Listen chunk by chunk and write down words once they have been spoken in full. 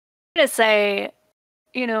gonna say,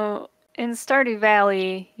 in Stardew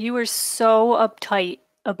Valley, you were so uptight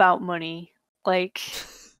about money. Like,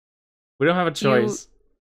 We don't have a you, choice.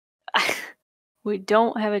 we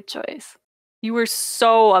don't have a choice. You were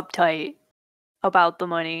so uptight about the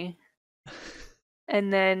money.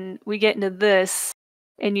 And then we get into this,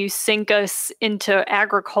 and you sink us into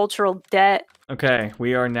agricultural debt. Okay,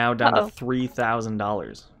 we are now down to Uh-oh.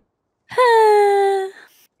 $3,000. I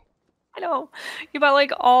know. You bought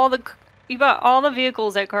you bought all the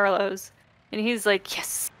vehicles at Carlos, and he's like,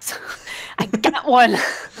 "Yes, I got one."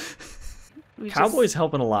 We Cowboy's just,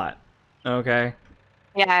 helping a lot. Okay.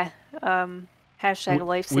 yeah. Hashtag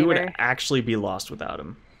We would lifesaver, actually be lost without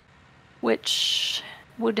him. which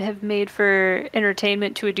would have made for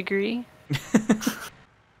entertainment to a degree.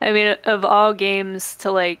 I mean, of all games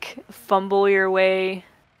to like fumble your way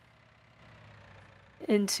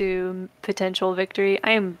into potential victory,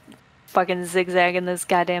 I am fucking zigzagging this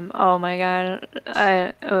goddamn. Oh my god.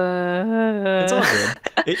 It's all good.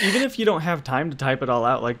 Even if you don't have time to type it all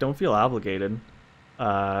out, like don't feel obligated.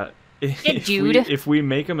 Yeah, dude. If we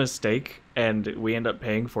make a mistake and we end up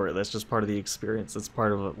paying for it, that's just part of the experience. That's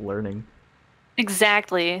part of learning.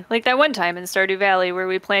 Exactly. Like that one time in Stardew Valley where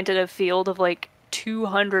we planted a field of like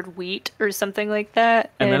 200 wheat or something like that,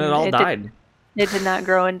 And then it and all died. it did not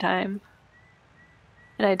grow in time.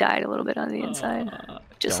 And I died a little bit on the inside,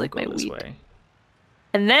 just Don't like go my this wheat. way.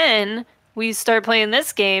 And then we start playing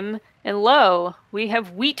this game, and lo, we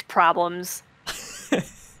have wheat problems.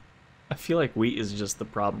 I feel like wheat is just the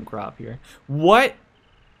problem crop here. What?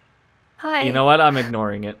 You Hi. know what? I'm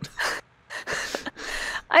ignoring it.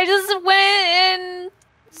 I just went in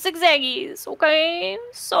zigzaggies, okay?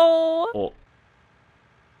 So Well,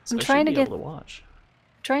 I'm so I should be able to watch.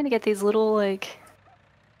 trying to get these little like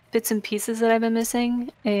bits and pieces that I've been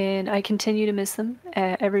missing, and I continue to miss them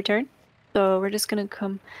at every turn. So we're just gonna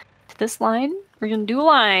come to this line. We're gonna do a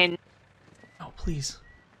line. Oh, please.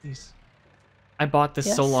 Please. I bought this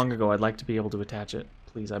so Yes. long ago. I'd like to be able to attach it.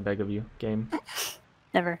 Please, I beg of you. Game.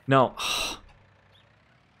 Never. No.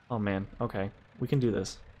 Oh, man. Okay. We can do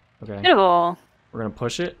this. Okay. Beautiful. We're going to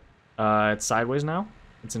push it. It's sideways now.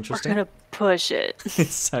 It's We're interesting. gonna push it.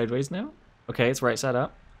 It's sideways now. Okay, it's right side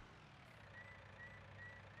up.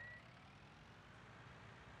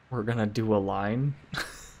 We're going to do a line.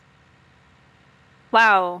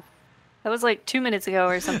 Wow. That was like 2 minutes ago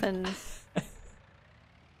or something.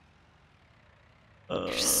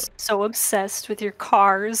 You're so obsessed with your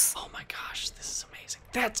cars. Oh my gosh, this is amazing.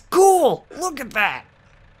 That's cool! Look at that!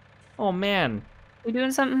 Oh man. You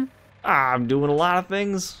doing something? I'm doing a lot of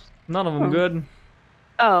things. None of them Oh. good.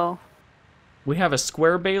 Oh. We have a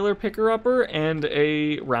square baler picker-upper and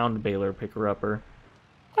a round baler picker-upper.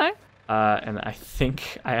 Okay. And I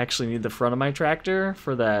think I actually need the front of my tractor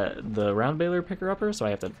for the round baler picker-upper, so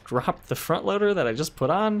I have to drop the front loader that I just put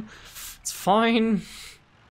on. It's fine.